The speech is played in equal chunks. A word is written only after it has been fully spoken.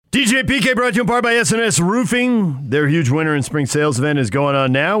DJ PK brought to you in part by SNS Roofing. Their huge winter and spring sales event is going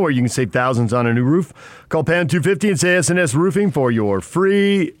on now where you can save thousands on a new roof. Call Pound 250 and say SNS Roofing for your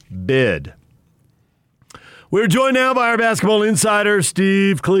free bid. We're joined now by our basketball insider,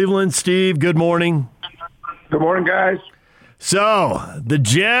 Steve Cleveland. Steve, good morning. Good morning, guys. So, the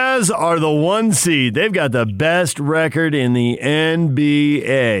Jazz are the 1 seed. They've got the best record in the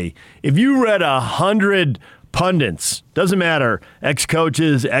NBA. If you read 100 pundits, doesn't matter,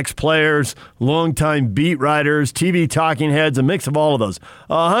 ex-coaches, ex-players, longtime beat writers, TV talking heads, a mix of all of those,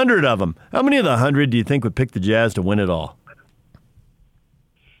 100 of them. How many of the 100 do you think would pick the Jazz to win it all?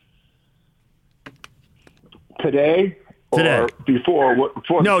 Today? Or before?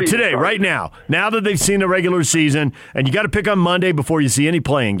 No, today, right now. Now that they've seen the regular season, and you got to pick on Monday before you see any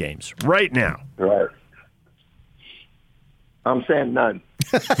playing games. Right now. Right. I'm saying none.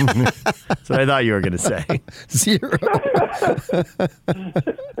 That's what I thought you were going to say. 0.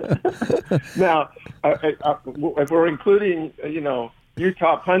 Now, if we're including,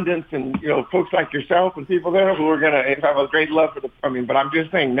 Utah pundits and, folks like yourself and people there who are going to have a great love for but I'm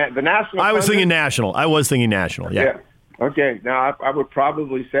just saying the national. I was thinking national. Yeah. Okay. Now, I would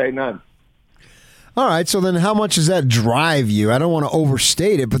probably say none. All right, so then how much does that drive you? I don't want to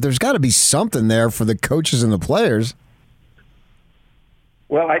overstate it, but there's got to be something there for the coaches and the players.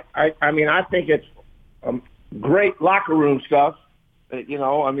 Well, I think it's great locker room stuff. You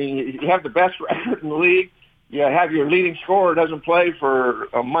have the best record in the league. You have your leading scorer doesn't play for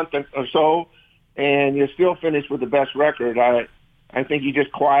a month or so, and you still finish with the best record. I think you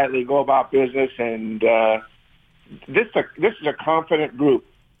just quietly go about business, and this is a confident group,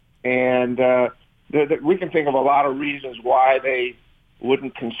 and we can think of a lot of reasons why they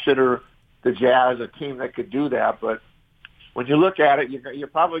wouldn't consider the Jazz a team that could do that, but when you look at it, you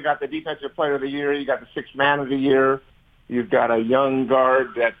probably got the defensive player of the year. You got the sixth man of the year. You've got a young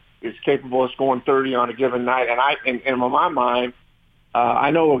guard that is capable of scoring 30 on a given night. And in my mind,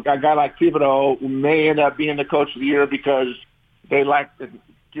 I know a guy like Thibodeau may end up being the coach of the year because they like to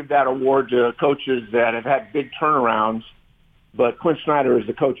give that award to coaches that have had big turnarounds. But Quinn Snyder is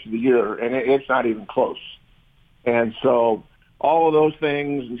the coach of the year, and it's not even close. And so all of those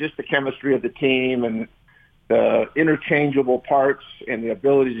things and just the chemistry of the team and the interchangeable parts and the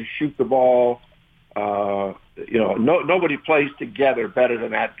ability to shoot the ball, nobody plays together better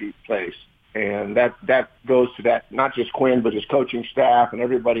than that group plays. And that goes to that, not just Quinn, but his coaching staff and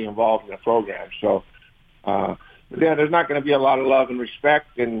everybody involved in the program. So, there's not going to be a lot of love and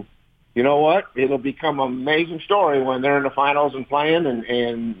respect. And you know what? It'll become an amazing story when they're in the finals and playing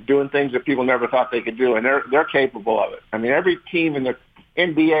and doing things that people never thought they could do. And they're capable of it. I mean, every team in the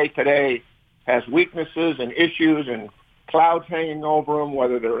NBA today has weaknesses and issues and clouds hanging over them,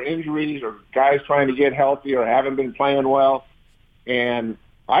 whether they're injuries or guys trying to get healthy or haven't been playing well. And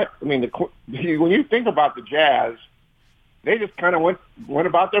when you think about the Jazz, they just kind of went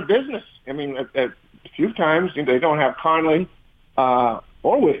about their business. I mean, a few times they don't have Conley or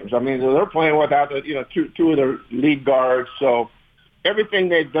Williams. I mean, they're playing without two of their lead guards. So everything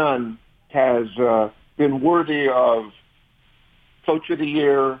they've done has been worthy of Coach of the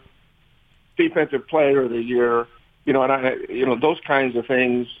Year, Defensive Player of the Year, those kinds of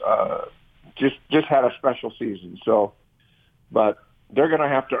things. Just had a special season. So, but they're going to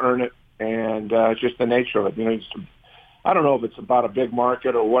have to earn it, and it's just the nature of it. I don't know if it's about a big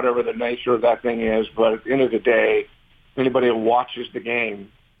market or whatever the nature of that thing is, but at the end of the day, anybody that watches the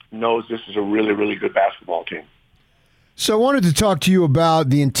game knows this is a really, really good basketball team. So I wanted to talk to you about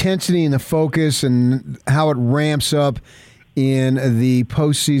the intensity and the focus and how it ramps up in the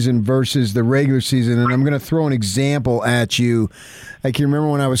postseason versus the regular season. And I'm going to throw an example at you. I can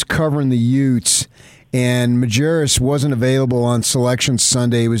remember when I was covering the Utes and Majerus wasn't available on Selection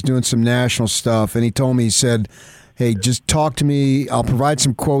Sunday. He was doing some national stuff. And he told me, he said, hey, just talk to me. I'll provide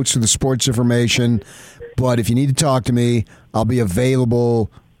some quotes for the sports information. But if you need to talk to me, I'll be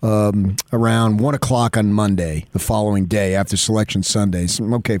available around 1 o'clock on Monday, the following day after Selection Sunday. So,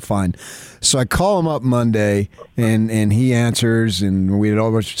 okay, fine. So I call him up Monday, and he answers, and we had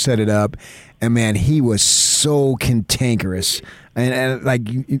always set it up. And, man, he was so cantankerous. And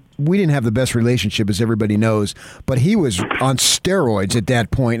we didn't have the best relationship, as everybody knows, but he was on steroids at that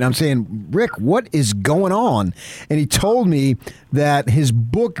point. And I'm saying, Rick, what is going on? And he told me that his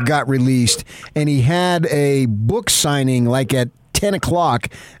book got released, and he had a book signing like at 10 o'clock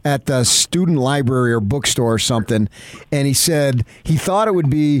at the student library or bookstore or something. And he said he thought it would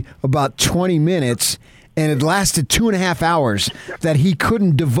be about 20 minutes, and it lasted 2.5 hours that he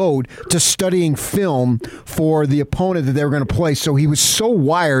couldn't devote to studying film for the opponent that they were going to play. So he was so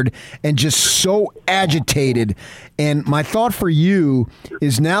wired and just so agitated. And my thought for you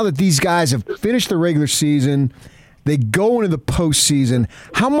is, now that these guys have finished the regular season, they go into the postseason,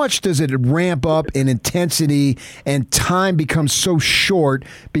 how much does it ramp up in intensity and time becomes so short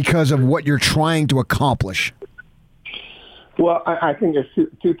because of what you're trying to accomplish? Well, I think there's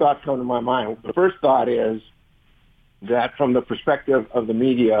two thoughts come to my mind. The first thought is that from the perspective of the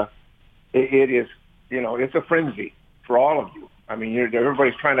media, it is, it's a frenzy for all of you. I mean,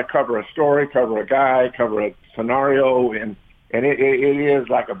 everybody's trying to cover a story, cover a guy, cover a scenario, and it is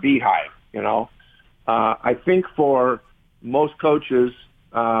like a beehive, I think for most coaches,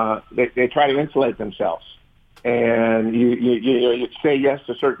 they try to insulate themselves. And you say yes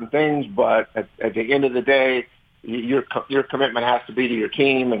to certain things, but at the end of the day, your commitment has to be to your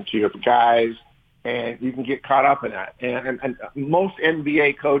team and to your guys, and you can get caught up in that. And most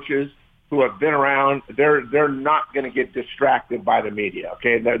NBA coaches who have been around, they're not going to get distracted by the media.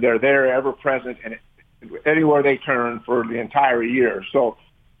 Okay, they're there, ever present, and anywhere they turn for the entire year. So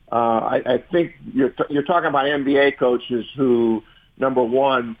I think you're talking about NBA coaches who, number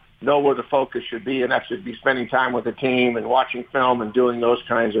one, know where the focus should be, and that should be spending time with the team and watching film and doing those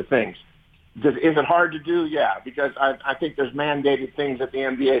kinds of things. Is it hard to do? Yeah, because I think there's mandated things that the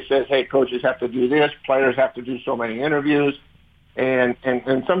NBA says, hey, coaches have to do this, players have to do so many interviews. And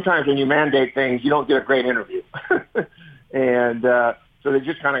sometimes when you mandate things, you don't get a great interview. And so they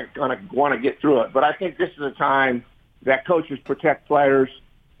just kind of want to get through it. But I think this is a time that coaches protect players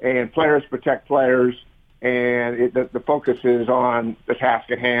and players protect players. And the focus is on the task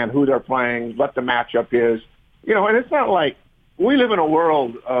at hand, who they're playing, what the matchup is. And it's not like we live in a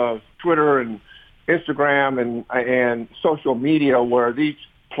world of Twitter and Instagram and social media where these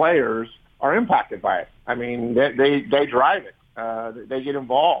players are impacted by it. I mean, they drive it. They get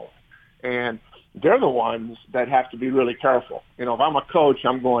involved. And they're the ones that have to be really careful. If I'm a coach,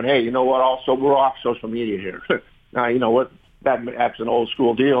 I'm going, hey, you know what, also we're off social media here. Now, you know what, that's an old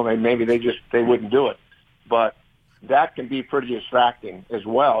school deal, and maybe they wouldn't do it. But that can be pretty distracting as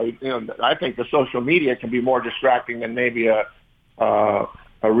well. I think the social media can be more distracting than maybe a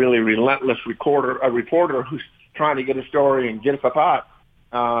really relentless reporter who's trying to get a story and get us a thought.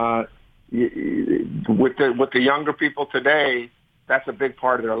 With the younger people today, that's a big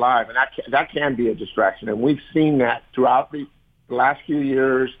part of their life, and that can be a distraction. And we've seen that throughout the last few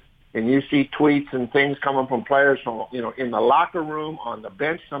years. And you see tweets and things coming from players from, in the locker room, on the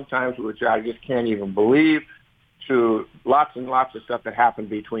bench sometimes, which I just can't even believe, to lots and lots of stuff that happened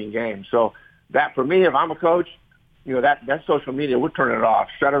between games. So that, for me, if I'm a coach, that social media, we're turning it off,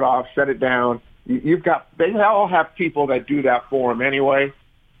 shut it down. They all have people that do that for them anyway.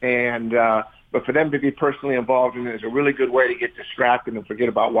 And, but for them to be personally involved in it is a really good way to get distracted and forget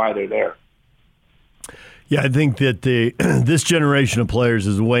about why they're there. Yeah, I think that this generation of players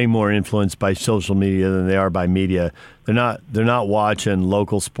is way more influenced by social media than they are by media. They're not watching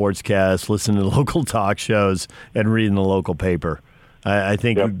local sportscasts, listening to local talk shows, and reading the local paper. I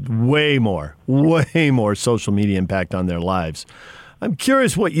think way more social media impact on their lives. I'm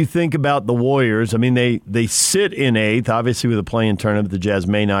curious what you think about the Warriors. I mean, they sit in 8th. Obviously, with a play-in tournament, the Jazz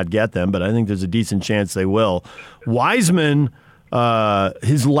may not get them, but I think there's a decent chance they will. Wiseman,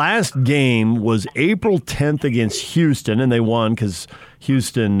 his last game was April 10th against Houston, and they won because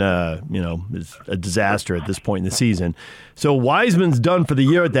Houston, is a disaster at this point in the season. So Wiseman's done for the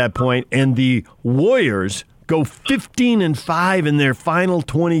year at that point, and the Warriors go 15-5 in their final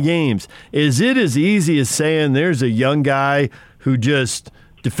 20 games. Is it as easy as saying there's a young guy who just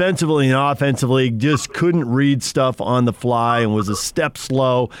defensively and offensively just couldn't read stuff on the fly and was a step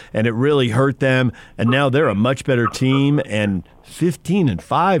slow, and it really hurt them, and now they're a much better team, and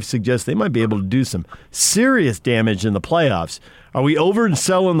 15-5 suggests they might be able to do some serious damage in the playoffs. Are we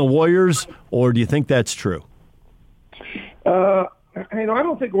overselling the Warriors, or do you think that's true? I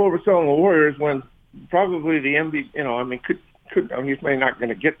don't think we're overselling the Warriors when probably the MVP, he's maybe not going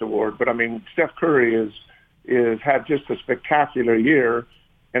to get the award, but Steph Curry is had just a spectacular year.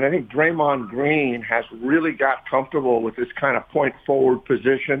 And I think Draymond Green has really got comfortable with this kind of point forward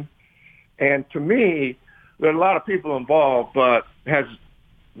position. And to me, there are a lot of people involved, but has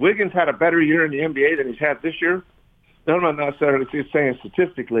Wiggins had a better year in the NBA than he's had this year? I'm not necessarily saying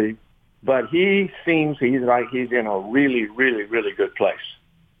statistically, but he seems he's in a really, really, really good place.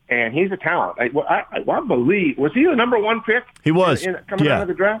 And he's a talent. I believe, was he the number one pick? He was. Coming out of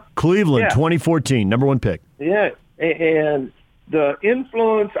the draft? Cleveland, 2014, number one pick. Yeah, and the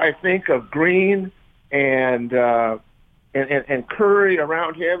influence, I think, of Green and and Curry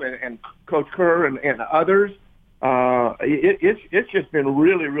around him and Coach Kerr and others, it's just been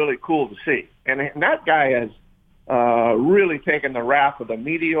really, really cool to see. And that guy has really taken the wrath of the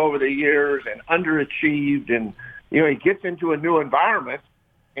media over the years and underachieved. And, he gets into a new environment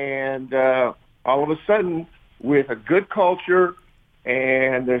and all of a sudden with a good culture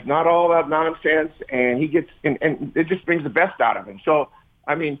and there's not all that nonsense and he gets, and it just brings the best out of him. So,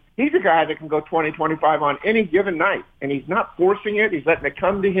 I mean, he's a guy that can go 20, 25 on any given night, and he's not forcing it. He's letting it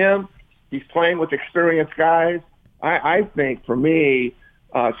come to him. He's playing with experienced guys. I think, for me,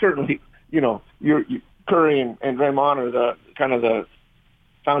 certainly, Curry and Draymond are the kind of the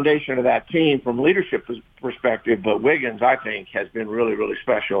foundation of that team from leadership perspective. But Wiggins, I think, has been really, really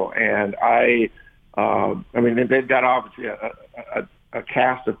special. And I mean, they've got obviously a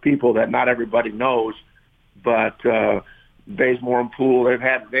cast of people that not everybody knows, but Bazemore and Poole, they've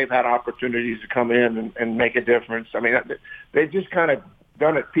had opportunities to come in and make a difference. I mean, they've just kind of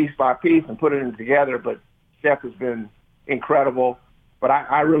done it piece by piece and put it together. But Steph has been incredible. But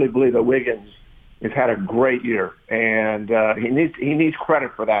I really believe that Wiggins has had a great year, and he needs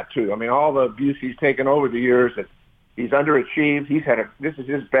credit for that too. I mean, all the abuse he's taken over the years, that he's underachieved. This is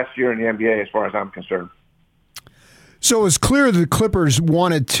his best year in the NBA as far as I'm concerned. So it's clear the Clippers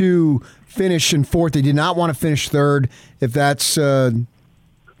wanted to finish in fourth. They did not want to finish third, if that's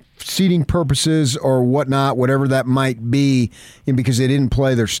seeding purposes or whatnot, whatever that might be, and because they didn't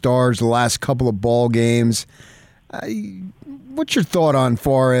play their stars the last couple of ball games. What's your thought on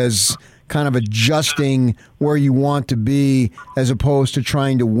far as kind of adjusting where you want to be as opposed to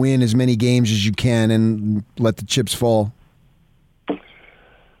trying to win as many games as you can and let the chips fall?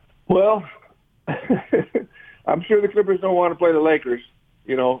 Well, I'm sure the Clippers don't want to play the Lakers,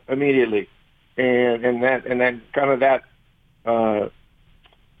 immediately, and then kind of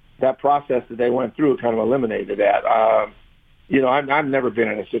that process that they went through kind of eliminated that. I've never been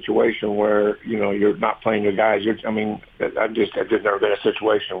in a situation where you're not playing your guys. I've just never been in a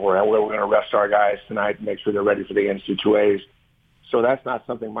situation where we're going to rest our guys tonight and make sure they're ready for the NC2As. So that's not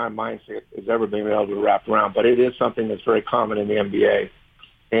something my mindset has ever been able to wrap around, but it is something that's very common in the NBA.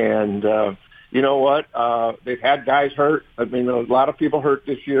 And you know what? They've had guys hurt. I mean, a lot of people hurt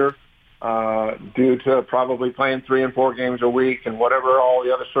this year due to probably playing 3 and 4 games a week and whatever all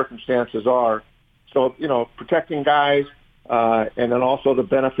the other circumstances are. So, protecting guys and then also the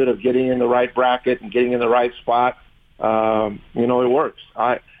benefit of getting in the right bracket and getting in the right spot, it works.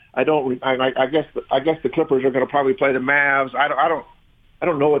 I guess the Clippers are going to probably play the Mavs. I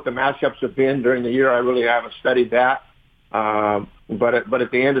don't know what the matchups have been during the year. I really haven't studied that. But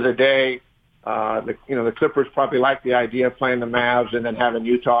at the end of the day, the Clippers probably like the idea of playing the Mavs and then having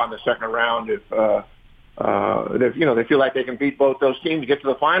Utah in the second round if they feel like they can beat both those teams to get to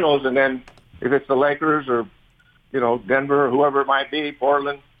the finals. And then if it's the Lakers or Denver or whoever it might be,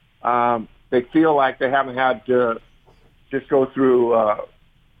 Portland, they feel like they haven't had to just go through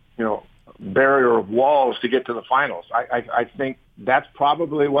barrier of walls to get to the finals. I think that's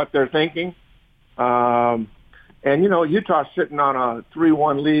probably what they're thinking. And Utah's sitting on a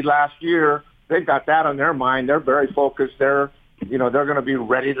 3-1 lead last year. They've got that on their mind. They're very focused. They're going to be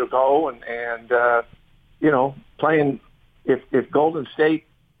ready to go and playing. If Golden State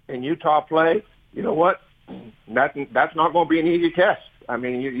and Utah play, you know what? That's not going to be an easy test. I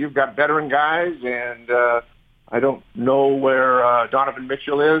mean, you've got veteran guys, and I don't know where Donovan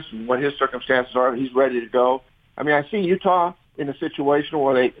Mitchell is and what his circumstances are. He's ready to go. I mean, I see Utah in a situation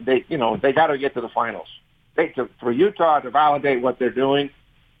where they got to get to the finals. For Utah to validate what they're doing,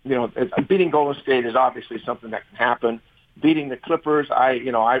 beating Golden State is obviously something that can happen. Beating the Clippers,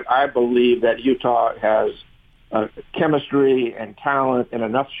 I believe that Utah has chemistry and talent and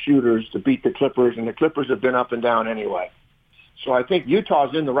enough shooters to beat the Clippers, and the Clippers have been up and down anyway. So I think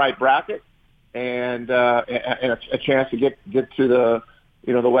Utah's in the right bracket and a chance to get to the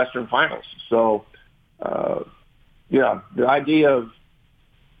the Western Finals. So the idea of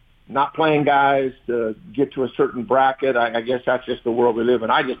not playing guys to get to a certain bracket, I guess that's just the world we live in.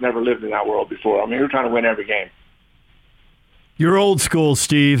 I just never lived in that world before. I mean, you're trying to win every game. You're old school,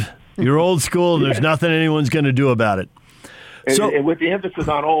 Steve. You're old school, and there's nothing anyone's going to do about it. And with the emphasis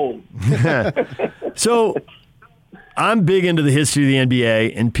on old. So I'm big into the history of the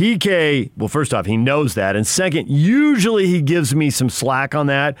NBA, and PK, well, first off, he knows that. And second, usually he gives me some slack on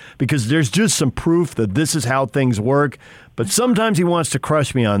that because there's just some proof that this is how things work. But sometimes he wants to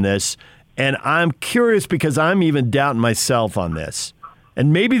crush me on this, and I'm curious because I'm even doubting myself on this.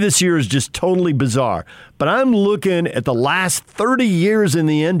 And maybe this year is just totally bizarre, but I'm looking at the last 30 years in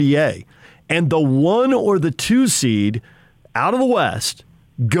the NBA, and the 1 or the 2 seed out of the West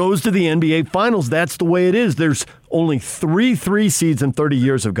goes to the NBA Finals. That's the way it is. There's only 3 seeds in 30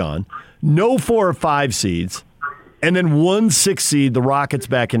 years have gone, no 4 or 5 seeds, and then 1 6 seed, the Rockets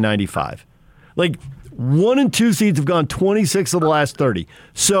back in 95. Like, 1 and 2 seeds have gone 26 of the last 30.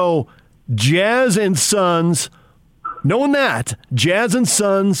 So Jazz and Suns, knowing that, Jazz and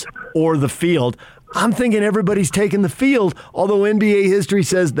Suns or the field, I'm thinking everybody's taking the field, although NBA history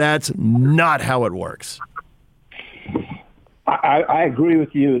says that's not how it works. I agree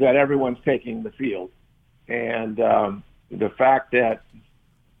with you that everyone's taking the field. And the fact that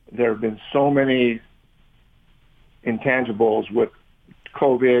there have been so many intangibles with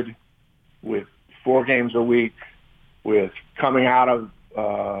COVID, with 4 games a week, with coming out of,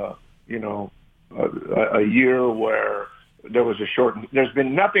 a year where there was there's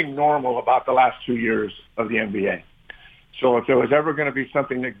been nothing normal about the last 2 years of the NBA. So if there was ever going to be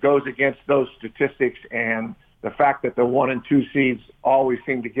something that goes against those statistics and the fact that the 1 and 2 seeds always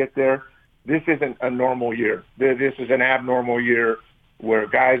seem to get there, this isn't a normal year. This is an abnormal year where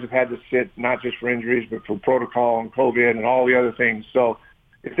guys have had to sit not just for injuries, but for protocol and COVID and all the other things. So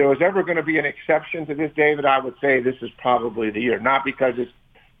if there was ever going to be an exception to this, David, I would say this is probably the year. Not because it's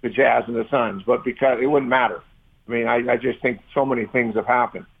the Jazz and the Suns, but because it wouldn't matter. I mean, I just think so many things have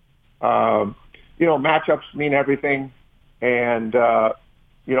happened. Matchups mean everything. And,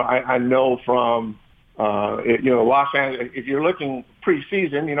 I know from, Los Angeles, if you're looking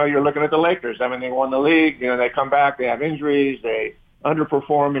preseason, you're looking at the Lakers. I mean, they won the league. They come back. They have injuries. They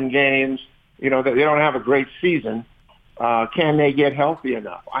underperform in games. They don't have a great season. Can they get healthy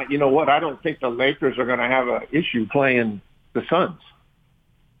enough? You know what? I don't think the Lakers are going to have an issue playing the Suns.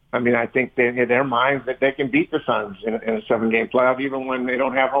 I mean, I think in their minds that they can beat the Suns in a 7-game playoff, even when they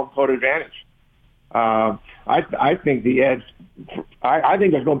don't have home court advantage. I think the edge. I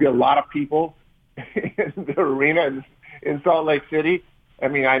think there's going to be a lot of people in the arena in Salt Lake City. I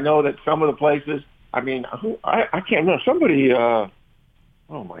mean, I know that some of the places. I mean, I can't remember somebody. Oh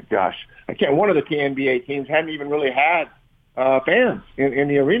my gosh, I can't. One of the NBA teams hadn't even really had fans in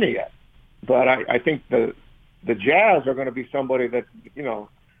the arena yet. But I think the Jazz are going to be somebody that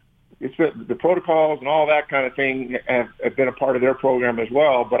it's the protocols and all that kind of thing have been a part of their program as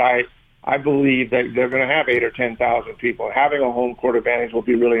well. But I believe that they're going to have 8,000 or 10,000 people. Having a home court advantage will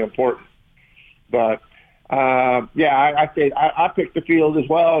be really important. But, I say I picked the field as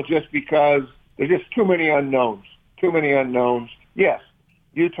well just because there's just too many unknowns. Yes,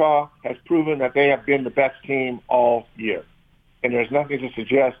 Utah has proven that they have been the best team all year. And there's nothing to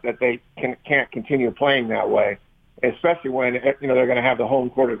suggest that they can't continue playing that way, especially when they're going to have the home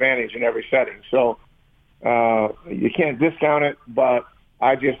court advantage in every setting. So you can't discount it, but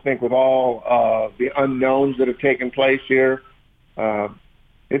I just think with all the unknowns that have taken place here,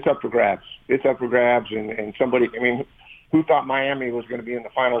 it's up for grabs. And somebody, I mean, who thought Miami was going to be in the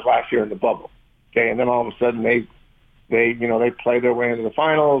finals last year in the bubble? Okay, and then all of a sudden they play their way into the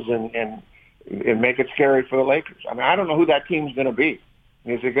finals and make it scary for the Lakers. I mean, I don't know who that team's going to be.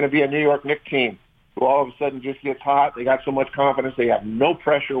 Is it going to be a New York Knicks team who all of a sudden just gets hot? They got so much confidence, they have no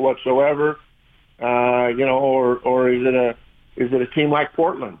pressure whatsoever, or is it a team like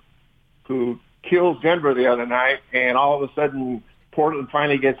Portland who kills Denver the other night, and all of a sudden Portland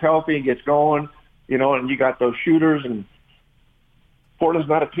finally gets healthy, gets going, and you got those shooters, and Portland's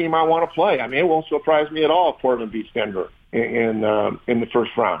not a team I want to play. I mean, it won't surprise me at all if Portland beats Denver in the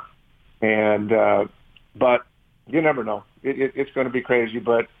first round. And but you never know. It's going to be crazy,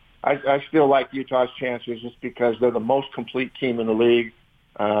 but I still like Utah's chances just because they're the most complete team in the league,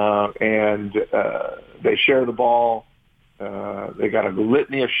 and they share the ball. They got a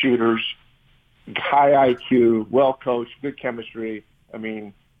litany of shooters, high IQ, well coached, good chemistry. I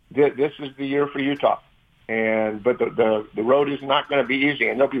mean, this is the year for Utah, but the road is not going to be easy,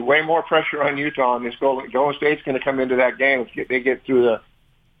 and there'll be way more pressure on Utah on this goal. Golden State's going to come into that game if they get through the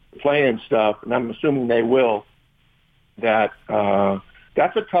play-in stuff, and I'm assuming they will. That's a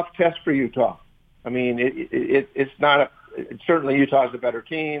tough test for Utah. I mean, it's not. Certainly, Utah's a better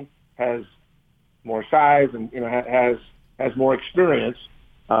team, has more size, and has more experience.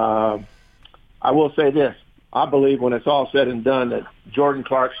 I will say this: I believe when it's all said and done, that Jordan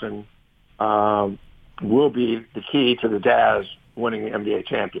Clarkson will be the key to the Jazz winning the NBA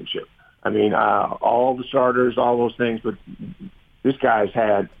championship. I mean, all the starters, all those things, but this guy's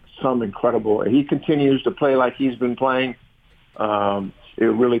had some incredible. He continues to play like he's been playing. It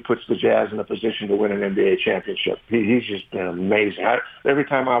really puts the Jazz in a position to win an NBA championship. He's just been amazing. Every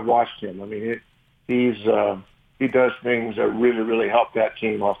time I've watched him, I mean, he does things that really, really help that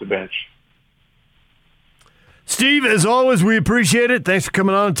team off the bench. Steve, as always, we appreciate it. Thanks for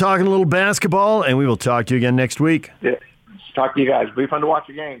coming on and talking a little basketball, and we will talk to you again next week. Yeah. Talk to you guys. Be fun to watch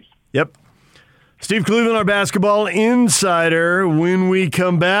the games. Yep. Steve Cleveland, our basketball insider. When we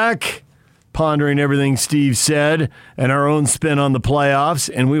come back, pondering everything Steve said and our own spin on the playoffs,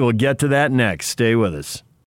 and we will get to that next. Stay with us.